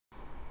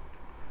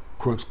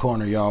Crooks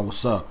Corner, y'all.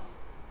 What's up?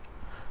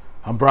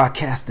 I'm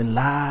broadcasting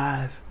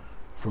live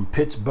from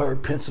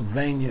Pittsburgh,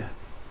 Pennsylvania.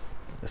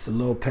 It's a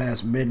little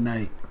past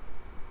midnight.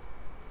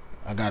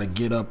 I gotta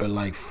get up at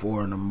like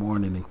 4 in the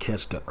morning and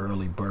catch the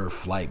early bird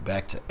flight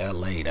back to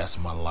LA. That's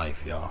my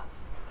life, y'all.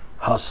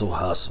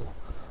 Hustle.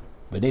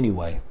 But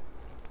anyway,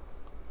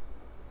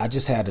 I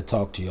just had to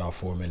talk to y'all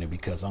for a minute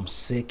because I'm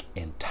sick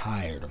and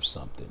tired of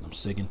something. I'm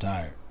sick and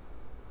tired.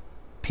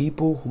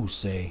 People who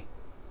say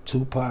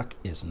Tupac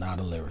is not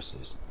a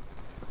lyricist.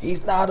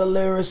 He's not a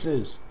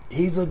lyricist.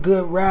 He's a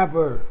good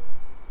rapper.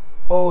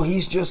 Oh,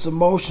 he's just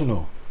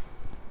emotional.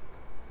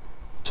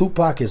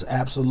 Tupac is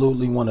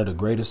absolutely one of the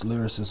greatest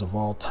lyricists of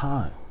all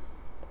time.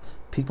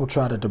 People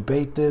try to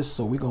debate this,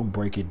 so we're going to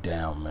break it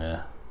down,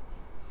 man.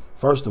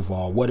 First of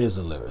all, what is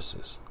a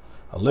lyricist?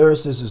 A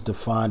lyricist is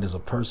defined as a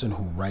person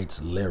who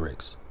writes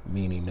lyrics,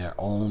 meaning their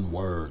own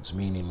words,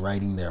 meaning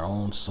writing their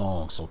own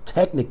songs. So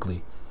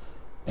technically,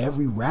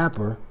 every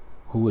rapper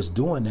who is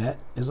doing that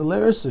is a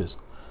lyricist.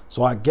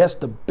 So I guess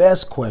the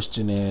best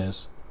question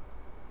is,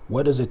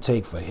 what does it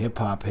take for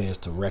hip-hop heads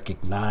to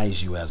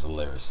recognize you as a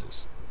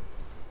lyricist?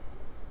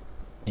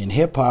 In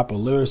hip-hop, a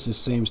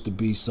lyricist seems to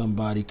be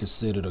somebody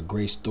considered a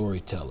great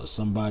storyteller,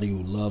 somebody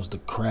who loves the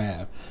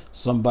craft,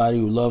 somebody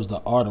who loves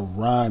the art of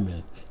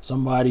rhyming,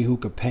 somebody who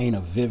could paint a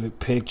vivid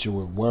picture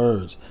with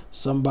words,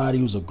 somebody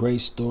who's a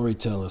great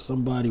storyteller,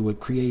 somebody with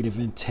creative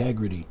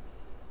integrity,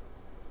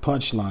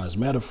 punchlines,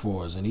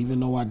 metaphors, and even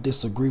though I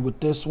disagree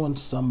with this one,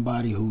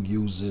 somebody who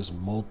uses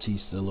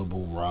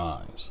multi-syllable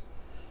rhymes.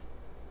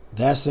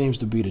 That seems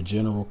to be the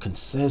general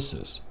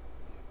consensus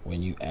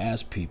when you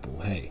ask people,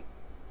 hey,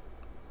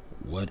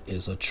 what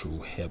is a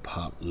true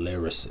hip-hop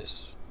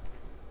lyricist?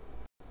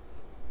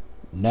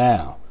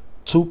 Now,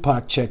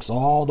 Tupac checks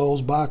all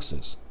those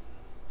boxes.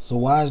 So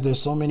why is there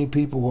so many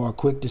people who are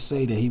quick to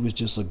say that he was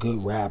just a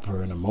good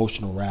rapper, an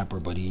emotional rapper,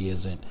 but he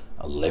isn't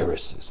a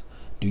lyricist?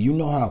 Do you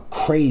know how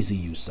crazy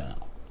you sound?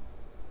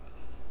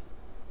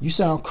 You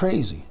sound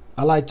crazy.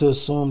 I like to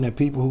assume that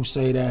people who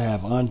say that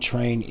have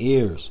untrained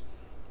ears.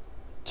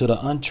 To the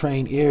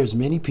untrained ears,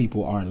 many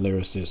people aren't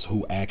lyricists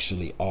who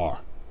actually are.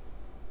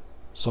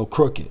 So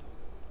Crooked,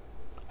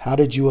 how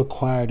did you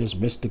acquire this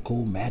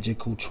mystical,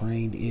 magical,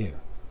 trained ear?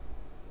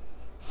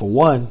 For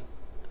one,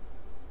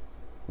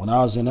 when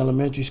I was in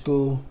elementary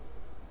school,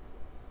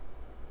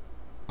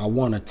 I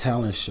won a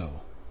talent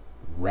show,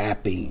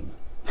 rapping.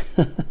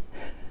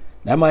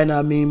 That might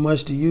not mean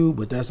much to you,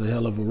 but that's a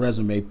hell of a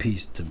resume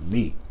piece to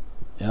me.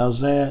 You know what I'm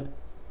saying?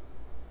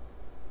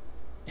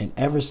 And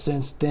ever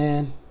since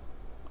then,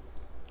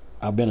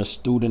 I've been a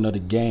student of the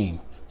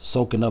game,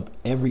 soaking up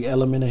every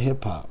element of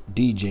hip-hop,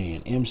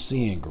 DJing,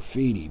 MCing,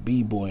 graffiti,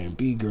 b-boying,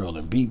 b-girl,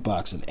 and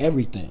beatboxing,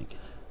 everything.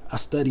 I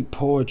studied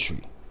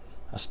poetry.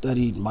 I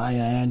studied Maya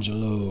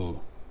Angelou,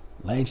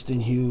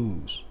 Langston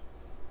Hughes,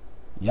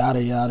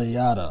 yada, yada,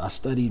 yada. I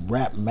studied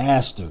rap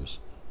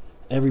masters.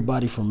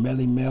 Everybody from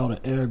Melly Mel to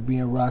Eric B.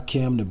 and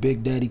Rakim to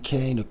Big Daddy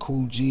Kane to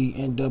Cool G,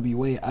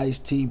 NWA,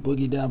 Ice-T,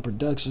 Boogie Down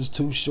Productions,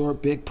 Too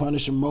Short, Big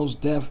Punisher, Mos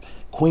Def,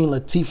 Queen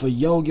Latifah,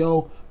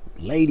 Yo-Yo,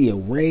 Lady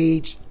of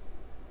Rage.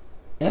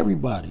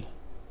 Everybody.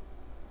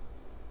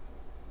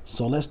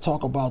 So let's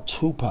talk about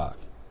Tupac.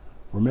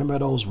 Remember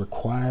those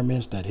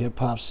requirements that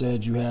hip-hop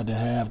said you had to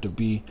have to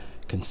be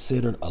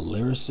considered a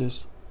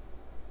lyricist?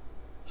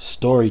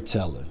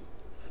 Storytelling.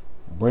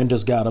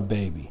 Brenda's Got a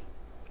Baby.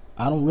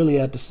 I don't really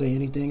have to say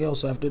anything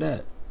else after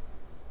that.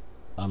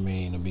 I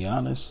mean, to be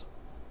honest.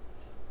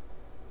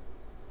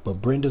 But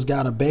Brenda's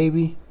Got a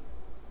Baby,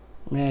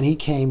 man, he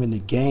came in the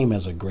game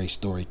as a great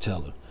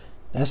storyteller.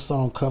 That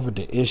song covered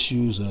the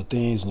issues of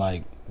things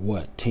like,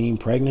 what, teen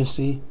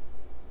pregnancy,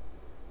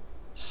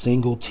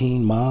 single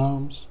teen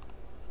moms,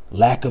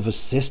 lack of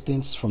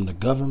assistance from the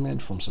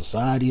government, from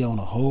society on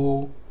a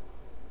whole.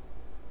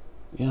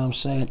 You know what I'm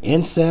saying?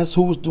 Incest,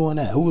 who was doing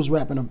that? Who was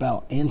rapping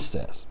about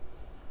incest?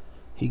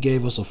 He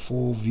gave us a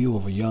full view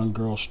of a young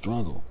girl's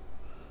struggle.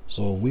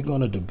 So if we're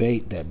going to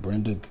debate that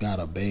Brenda Got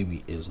a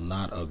Baby is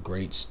not a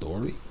great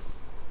story,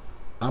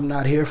 I'm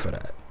not here for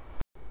that.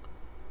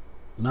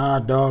 Nah,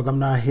 dog, I'm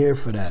not here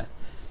for that.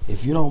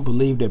 If you don't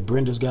believe that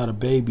Brenda's Got a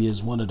Baby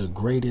is one of the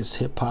greatest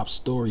hip-hop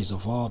stories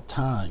of all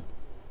time,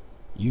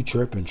 you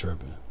tripping.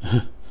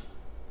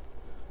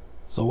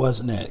 So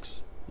what's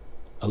next?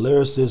 A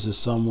lyricist is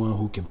someone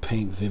who can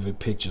paint vivid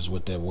pictures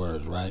with their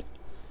words, right?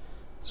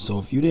 So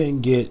if you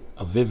didn't get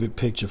a vivid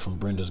picture from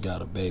Brenda's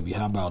Got a Baby,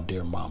 how about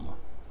Dear Mama?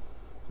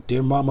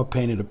 Dear Mama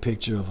painted a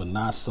picture of a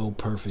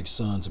not-so-perfect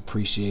son's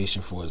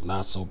appreciation for his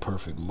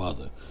not-so-perfect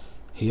mother.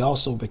 He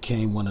also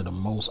became one of the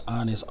most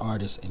honest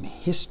artists in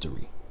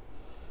history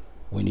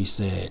when he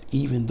said,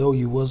 even though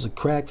you was a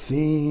crack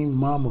fiend,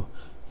 mama,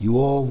 you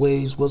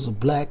always was a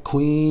black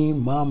queen,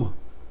 mama.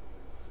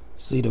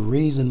 See, the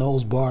reason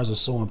those bars are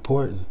so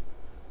important,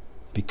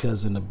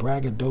 because in the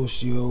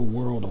braggadocio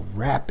world of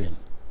rapping,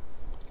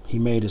 he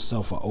made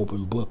himself an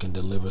open book and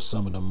delivered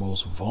some of the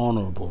most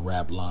vulnerable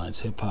rap lines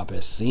hip-hop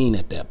has seen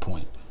at that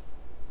point.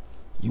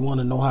 You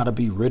want to know how to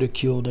be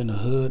ridiculed in the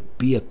hood?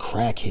 Be a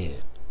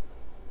crackhead.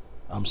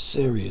 I'm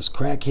serious.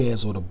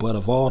 Crackheads were the butt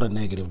of all the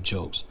negative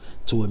jokes.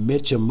 To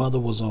admit your mother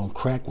was on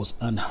crack was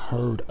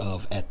unheard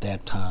of at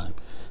that time.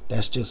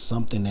 That's just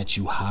something that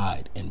you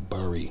hide and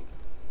bury.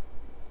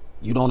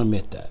 You don't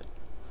admit that.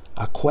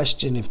 I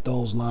question if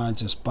those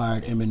lines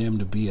inspired Eminem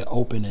to be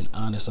open and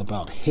honest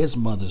about his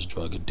mother's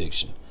drug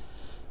addiction.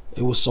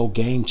 It was so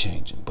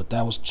game-changing, but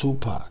that was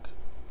Tupac.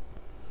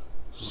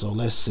 So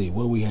let's see,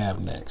 what do we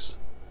have next?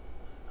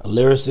 A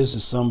lyricist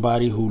is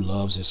somebody who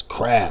loves his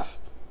craft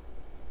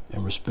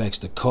and respects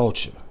the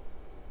culture.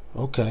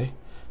 Okay.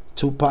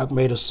 Tupac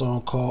made a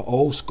song called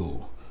Old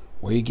School,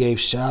 where he gave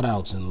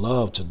shout-outs and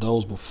love to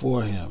those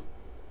before him.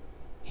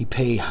 He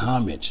paid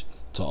homage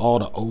to all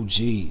the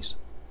OGs.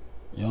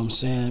 You know what I'm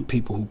saying?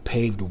 People who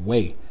paved the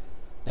way.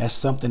 That's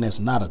something that's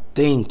not a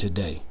thing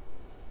today.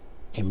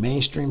 In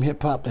mainstream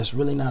hip-hop, that's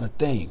really not a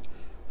thing.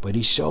 But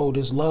he showed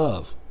his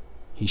love.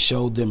 He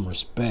showed them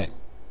respect.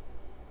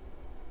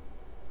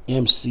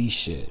 MC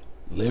shit.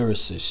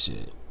 Lyricist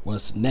shit.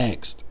 What's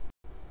next?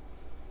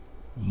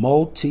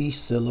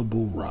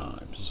 Multi-syllable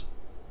rhymes.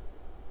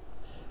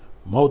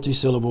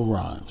 Multi-syllable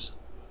rhymes.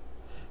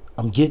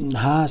 I'm getting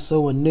high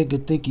so a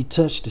nigga think he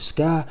touched the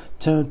sky,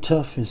 turn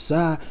tough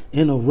inside,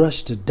 in a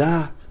rush to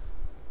die.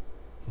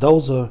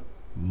 Those are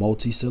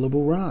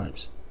multi-syllable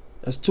rhymes.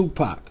 That's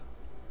Tupac.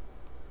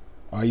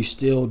 Are you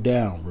still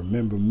down?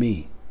 Remember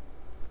me.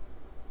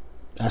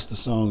 That's the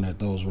song that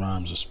those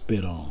rhymes are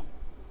spit on.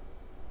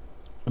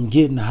 I'm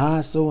getting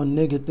high so a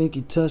nigga think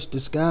he touched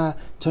the sky,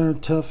 turn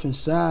tough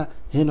inside,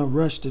 in a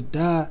rush to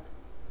die.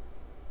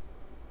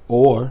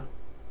 Or,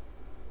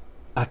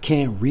 I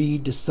can't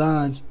read the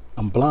signs,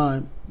 I'm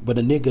blind, but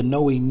a nigga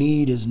know he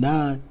need is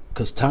 9,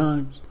 'cause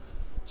times.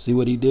 See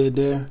what he did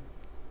there?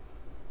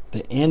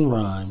 The end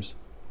rhymes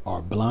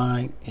are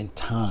blind and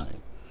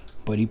time,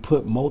 but he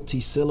put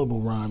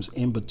multi-syllable rhymes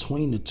in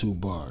between the two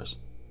bars.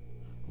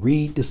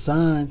 Read the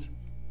signs,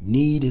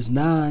 need is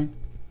 9.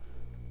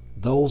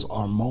 Those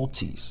are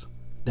multis.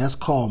 That's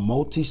called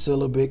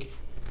multisyllabic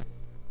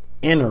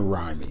inner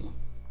rhyming,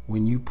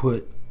 when you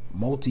put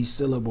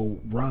multi-syllable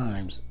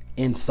rhymes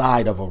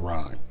inside of a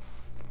rhyme.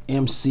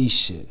 MC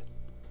shit.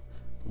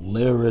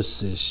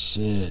 Lyricist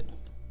shit.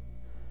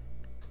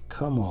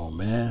 Come on,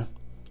 man.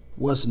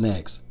 What's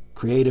next?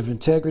 Creative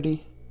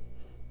integrity?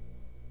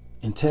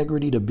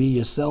 Integrity to be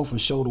yourself and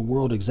show the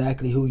world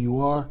exactly who you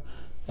are.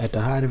 At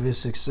the height of his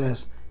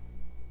success,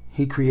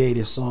 he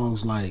created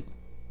songs like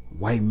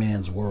White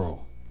Man's World.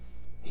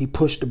 He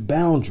pushed the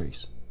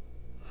boundaries.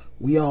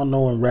 We all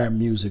know in rap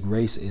music,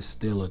 race is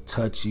still a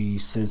touchy,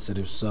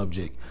 sensitive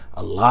subject.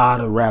 A lot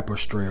of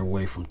rappers stray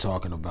away from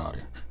talking about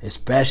it,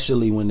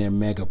 especially when they're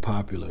mega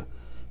popular.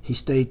 He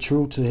stayed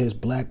true to his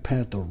Black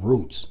Panther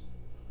roots,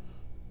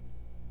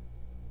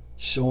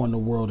 showing the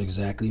world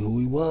exactly who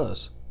he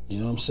was. You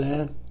know what I'm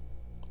saying?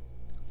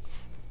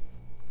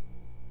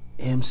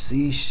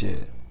 MC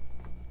shit.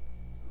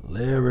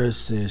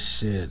 Lyricist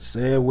shit.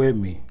 Say it with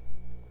me.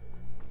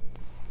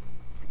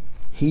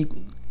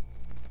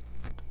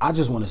 I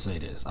just want to say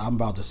this. I'm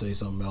about to say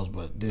something else,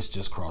 but this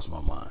just crossed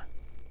my mind.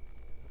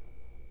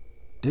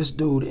 This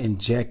dude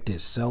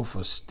injected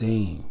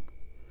self-esteem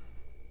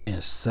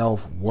and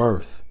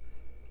self-worth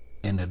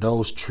into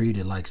those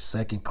treated like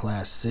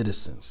second-class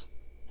citizens.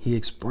 He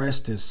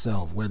expressed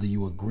himself, whether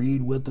you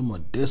agreed with him or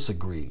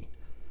disagreed.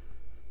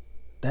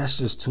 That's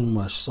just too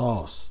much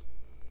sauce.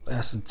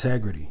 That's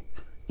integrity.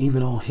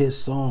 Even on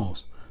his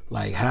songs,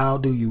 like How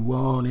Do You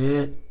Want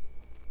It?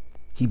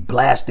 He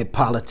blasted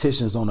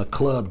politicians on a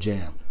club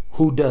jam.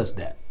 Who does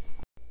that?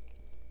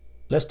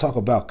 Let's talk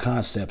about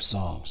concept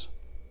songs.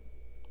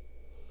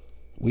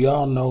 We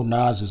all know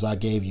Nas's I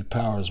Gave You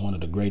Power is one of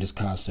the greatest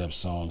concept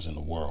songs in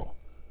the world.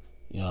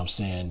 You know what I'm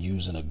saying?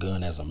 Using a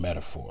gun as a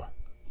metaphor.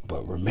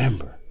 But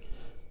remember,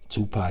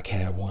 Tupac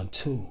had one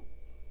too.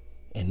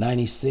 In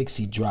 96,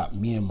 he dropped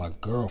Me and My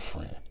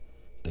Girlfriend,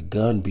 the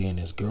gun being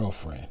his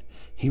girlfriend.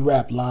 He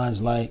rapped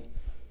lines like,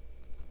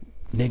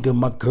 nigga,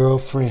 my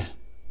girlfriend,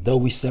 though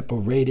we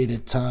separated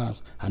at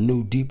times, I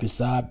knew deep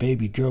inside,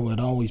 baby girl would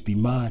always be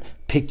mine.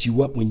 Picked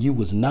you up when you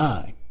was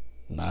 9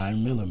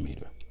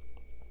 millimeter.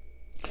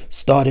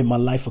 Started my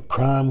life of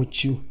crime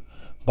with you.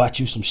 Bought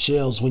you some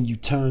shells when you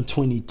turned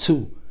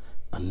 22.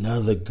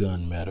 Another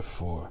gun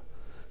metaphor.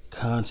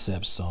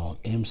 Concept song,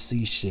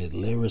 MC shit,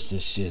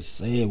 lyricist shit,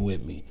 say it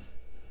with me.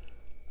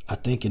 I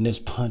think in this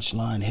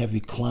punchline heavy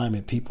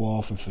climate, people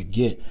often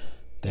forget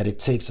that it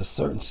takes a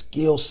certain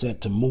skill set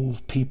to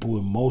move people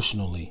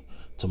emotionally,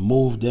 to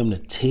move them to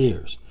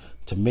tears,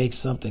 to make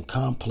something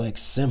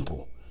complex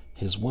simple.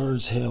 His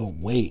words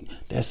held weight.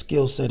 That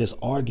skill set is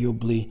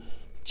arguably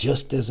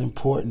just as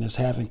important as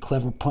having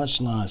clever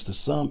punchlines. To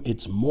some,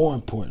 it's more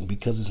important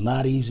because it's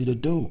not easy to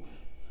do.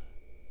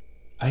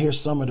 I hear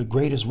some of the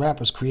greatest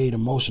rappers create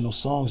emotional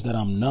songs that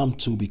I'm numb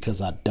to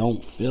because I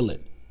don't feel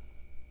it.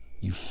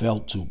 You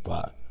felt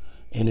Tupac.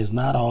 And it's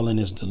not all in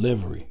his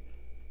delivery.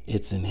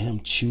 It's in him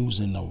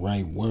choosing the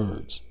right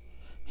words.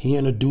 He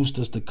introduced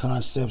us to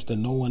concepts that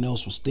no one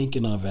else was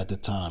thinking of at the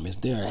time. Is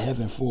there a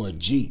heaven for a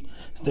G?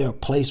 Is there a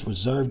place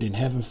reserved in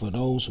heaven for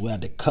those who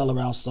had to color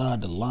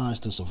outside the lines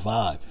to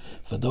survive?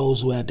 For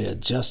those who had to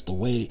adjust the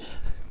way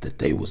that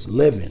they was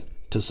living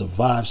to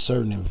survive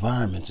certain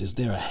environments? Is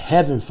there a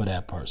heaven for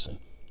that person?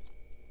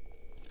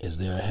 Is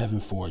there a heaven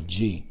for a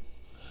G?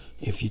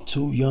 If you're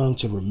too young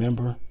to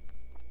remember,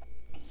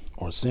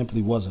 or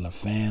simply wasn't a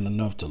fan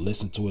enough to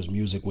listen to his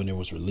music when it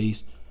was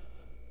released,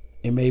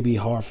 it may be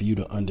hard for you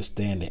to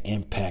understand the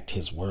impact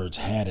his words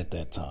had at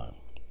that time.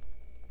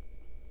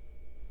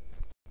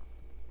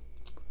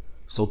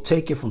 So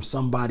take it from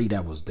somebody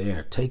that was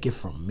there. Take it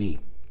from me.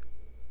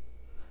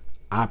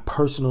 I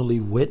personally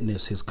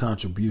witnessed his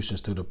contributions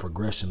to the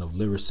progression of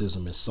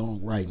lyricism and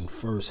songwriting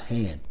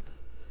firsthand.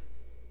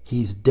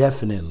 He's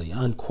definitely,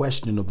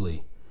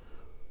 unquestionably,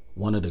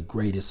 one of the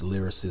greatest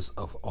lyricists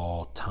of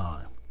all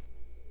time.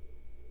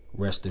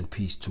 Rest in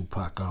peace,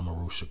 Tupac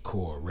Amaru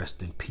Shakur.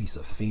 Rest in peace,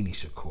 Afeni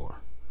Shakur.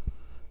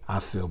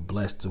 I feel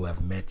blessed to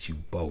have met you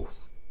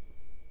both.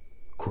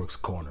 Crooks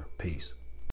Corner. Peace.